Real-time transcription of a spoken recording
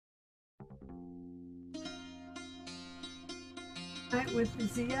Tonight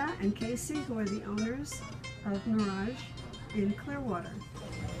with Zia and Casey, who are the owners of Mirage in Clearwater.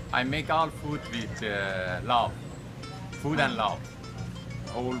 I make all food with love, food and love.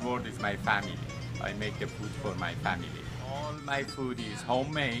 Whole world is my family. I make the food for my family. All my food is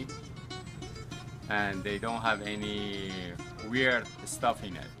homemade and they don't have any weird stuff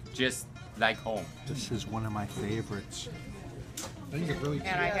in it, just like home. This is one of my favorites. And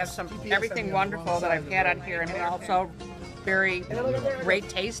I have everything wonderful that I've had on here, and also very great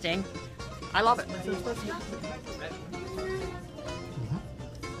tasting. I love it.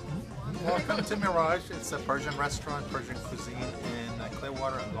 Welcome to Mirage. It's a Persian restaurant, Persian cuisine in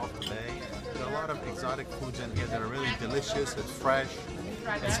Clearwater and Gulf Bay. There are a lot of exotic foods in here that are really delicious. It's fresh,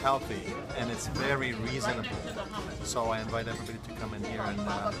 it's healthy, and it's very reasonable. So I invite everybody to come in here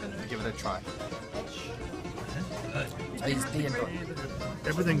and give it a try.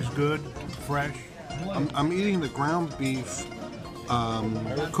 Everything's good, fresh. I'm eating the ground beef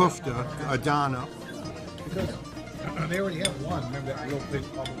kofta, Adana. They already have one. Remember that real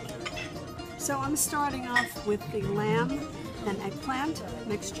big bubble? So I'm starting off with the lamb and eggplant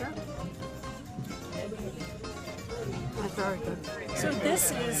mixture. That's very good. So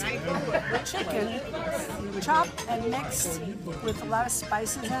this is chicken chopped and mixed with a lot of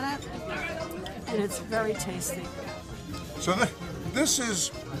spices in it, and it's very tasty. So this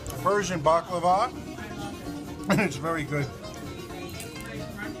is Persian baklava, and it's very good.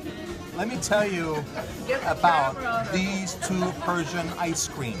 Let me tell you about these two Persian ice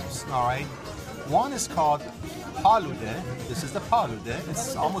creams, all right? One is called palude. This is the palude.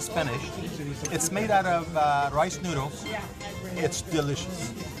 It's almost finished. It's made out of rice noodles. It's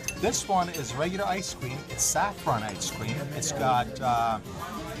delicious. This one is regular ice cream. It's saffron ice cream. It's got,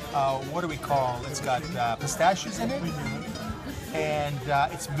 what do we call, it's got pistachios in it. And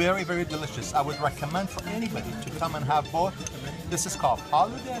it's very, very delicious. I would recommend for anybody to come and have both. This is called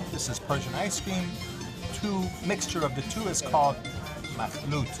palude. This is Persian ice cream. Mixture of the two is called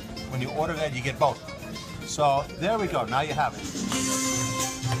makhlout. When you order that, you get both. So there we go. Now you have it.